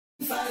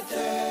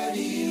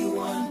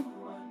531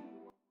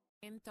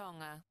 in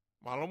Tonga.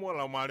 Malomo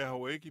la mare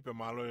Hawaii ki pe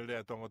malo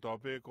le tonga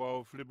tope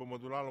ko flipa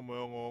modulalo mo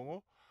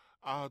ngongo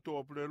a to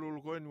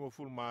opelulu ko ni mo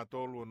ful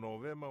matolo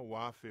novema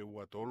wa fe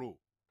wa tolu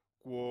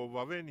ko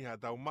vaveni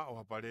hata uma o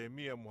hapare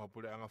mia mo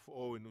hapure anga fo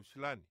o inu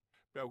silani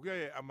pe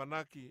uke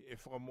amanaki e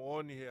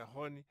fakamooni he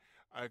honi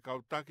ai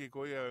kautaki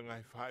ko ia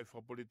ngai fai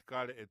fa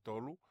politikale e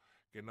tolu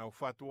ke na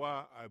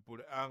fatua ai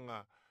pure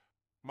anga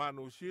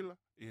manu sila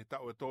e ta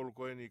o tolu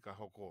ko ni ka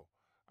hoko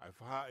ai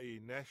fa i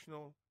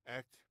national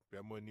act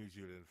pe mo New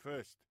Zealand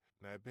first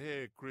na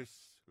pe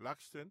Chris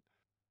Luxton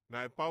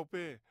na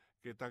paupe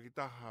ke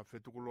takitaha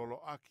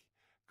fetukulolo aki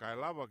kai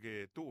lava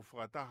ke tu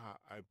frataha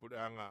ai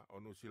pureanga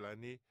onu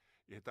silani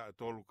e ta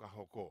tolu ka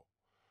hoko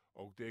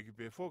o te ki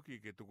pe foki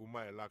ke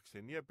tukumai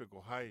Luxtonia pe ko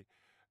hai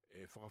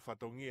e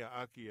whakafatongia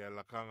aki e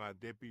lakanga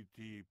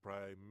Deputy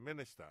Prime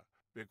Minister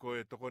pe ko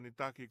e tokoni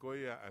taki ko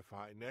ia e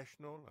whai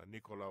National a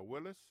Nicola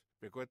Willis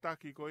pe ko e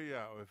taki ko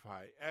ia o e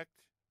whai Act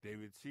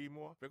David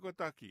Seymour, pe ko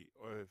taki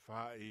o e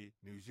whai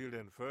New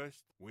Zealand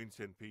First,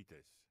 Winston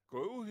Peters.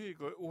 Ko uhi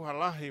ko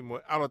uhalahi mo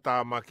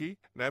alotamaki,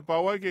 na e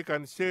pawai ke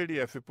kanseri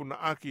a whipuna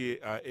aki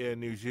a Air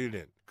New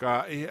Zealand.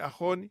 Ka e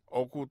ahoni,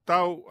 o ku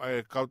tau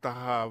e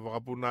kautaha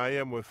wakapuna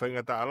ia mo e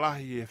whaingata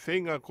alahi e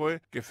whainga koe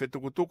ke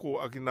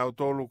whetukutuku aki nau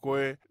tolu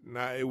koe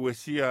na e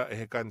uesia e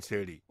he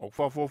kanseri. O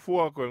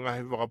whafofua koe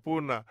ngahi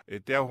wakapuna e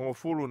te au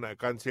fulu na e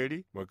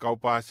kanseri, mo e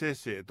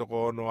kaupasese e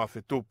toko ono a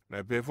whetup. Na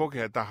e pefoke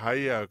he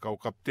tahaia kau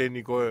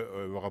kapteni koe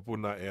e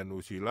wakapuna e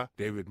anusila,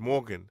 David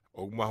Morgan,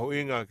 o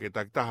mahuinga ke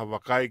takitaha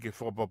wakai ke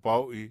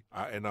whakapapau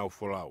a e nau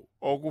wholau.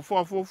 O ku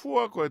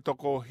whafofua ko e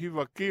toko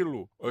hiva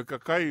kilu o e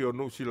kakai o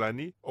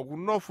nusilani, o ku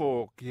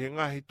nofo ki he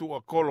ngahi tu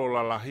a kolo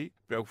lalahi,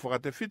 pe au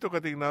whakate fito ka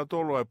tiki nau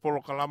tolo e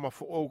polo kalama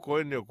fo au ko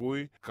ene o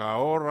kui, ka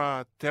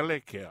ora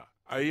telekea.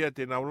 Aia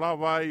te nau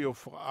lawai o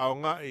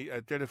whaaongai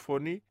a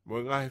telefoni, mo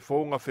e ngahi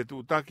whaunga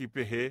whetutaki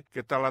pehe,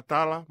 ke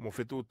talatala mo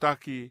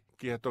whetutaki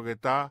ki ha toke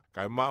tā,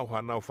 kai mau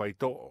hanau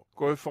whaitoo.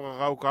 Ko e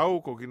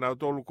whakakau ko ki nau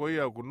tolu ko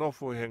ia ku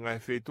nofo he ngai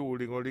whetu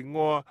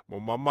ringoringoa mo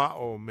mama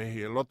o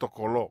mehi e loto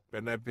kolo.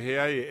 Pena e pehe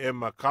ai e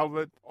Emma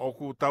Calvert o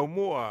ku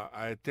taumua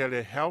a e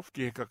telehealth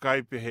ki he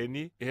kakai pehe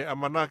ni e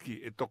amanaki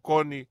e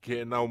tokoni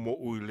ki e nau mo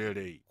ui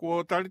lerei.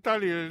 Ko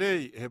talitali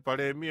lerei he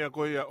pare mia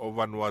ko ia o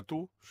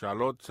Vanuatu,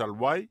 Charlotte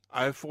Salwai,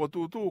 a e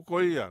whotutu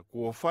ko ia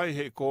ku o whai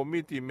he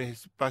komiti mehi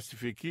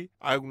Pasifiki,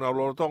 a e kuna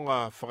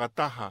lorotonga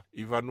whakataha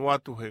i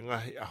Vanuatu he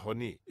ngahi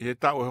ahoni. E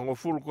tau hengo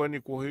fulu koe ni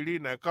kuhiri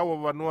na e kaua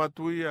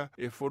Vanuatu ia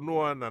e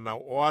whanua na nau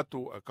o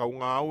atu a kau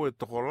ngā au e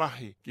toko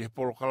lahi ki he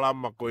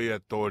polokalama ko ia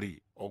tori.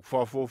 O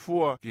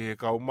whafofua ki he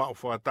kau mau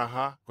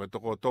whataha ko e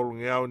toko tolu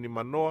ngeau ni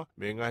manoa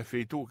me ngai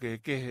wheitu ke he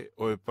kehe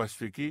o e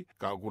Pasifiki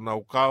ka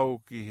kunau kau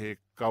ki he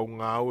kau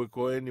ngā au e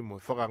koe ni mo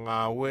whaka ngā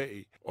au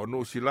e o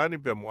nusilani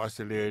pe mo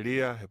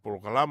aseleria he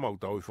polokalama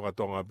utau i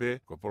whakatonga pe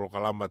ko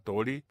polokalama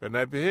tori pe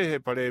nai pe he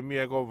pare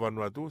mia ko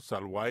Vanuatu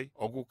Salwai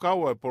o ku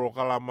kau e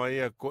polokalama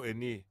ia ko e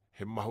ni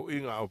he mahu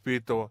inga o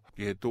pito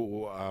ki he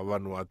tuu a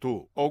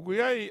Vanuatu. O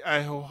kui ai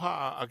ai ho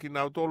haa a ki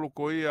nau tolu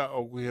ko ia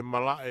o kui he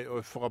malae o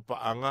e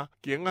whakapaanga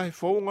ki e ngahi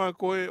whaunga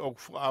koe o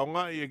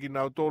whaaonga i e ki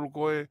nau tolu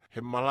koe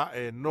he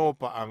malae no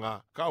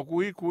paanga. Ka o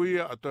kui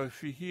kuia a toi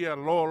whihia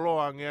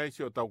lo ange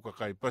aisi o tau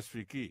kakai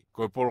Pasifiki.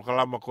 Ko e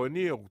polokalama koe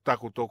ni o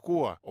taku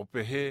tokua o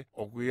pehe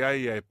o kui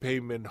ai ai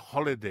payment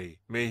holiday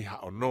me i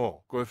hao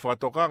no. Ko e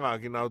whatokanga a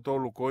ki nau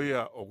tolu ko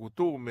ia o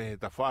kutu me he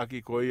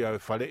tawhaaki ko ia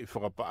e whare i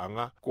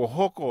whakapaanga. Ko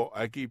hoko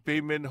ai ki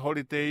payment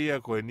holiday ia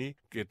koe ni,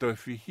 ke toi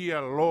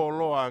whihia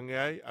lo ange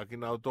ai, a ki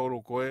nau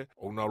tolu koe,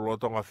 o nau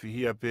lotonga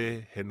whihia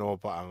pe he no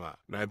paanga.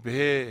 Nai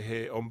pehe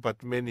he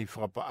ompatmeni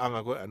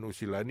whakapaanga koe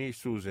anusilani,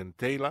 Susan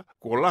Taylor,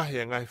 ko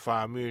lahi ngai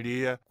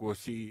whaamiria, ko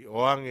si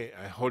oange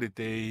ai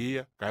holiday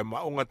ia, kai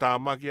maunga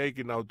tāmaki ai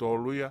ki nau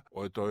tolu ia,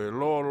 o e toi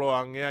lo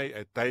ange ai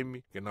ai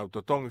taimi, ke nau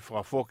totongi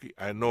whakafoki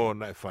ai no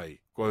nai whai.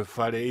 Ko e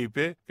whare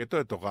ipe, ke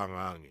toi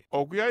tokanga ange.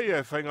 O ki ai e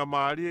whainga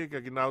maari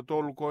ke ki nau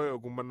tolu koe o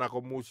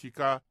kumanako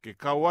musika, ke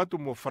kau atu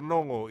mo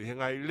whanongo i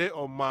ngai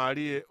leo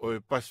maari o e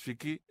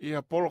Pasifiki, i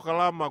ha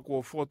polokalama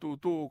ko fotu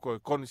utu ko e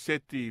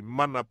konseti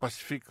mana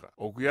Pasifika.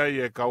 O ki ai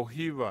e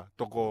kauhiva,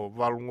 toko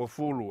valungo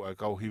fulu e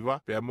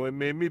kauhiva, pe mo e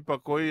me mipa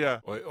ko ia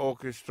o e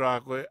orchestra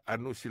ko e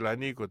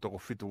anusilani ko toko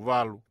fitu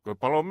valu. Ko e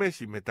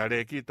palomesi me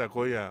tare kita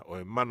ko ia o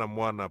e mana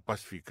moana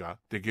Pasifika,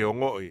 te ke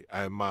ongoi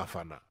a e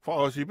mawhana.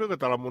 Whaosipe ka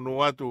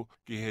talamunu atu,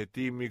 ki he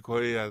timi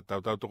koe a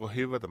tau toko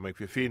hiva ta mai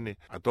whiwhine.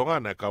 A tonga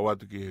na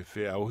kawatu ki he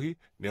whea auhi,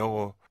 ne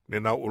ongo ne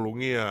nau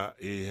ulungia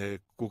i he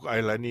Cook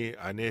Islandi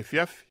a ne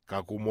fiafi.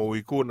 Ka kumo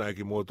ikuna e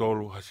ki mo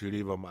tolu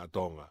hasiriva ma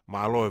tonga.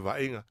 Ma aloe va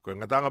inga. Koe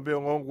ngatanga pe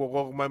ongo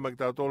ko mai mai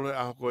tau tolu e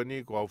aho koe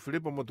ni ko au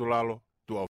Filipa Motulalo.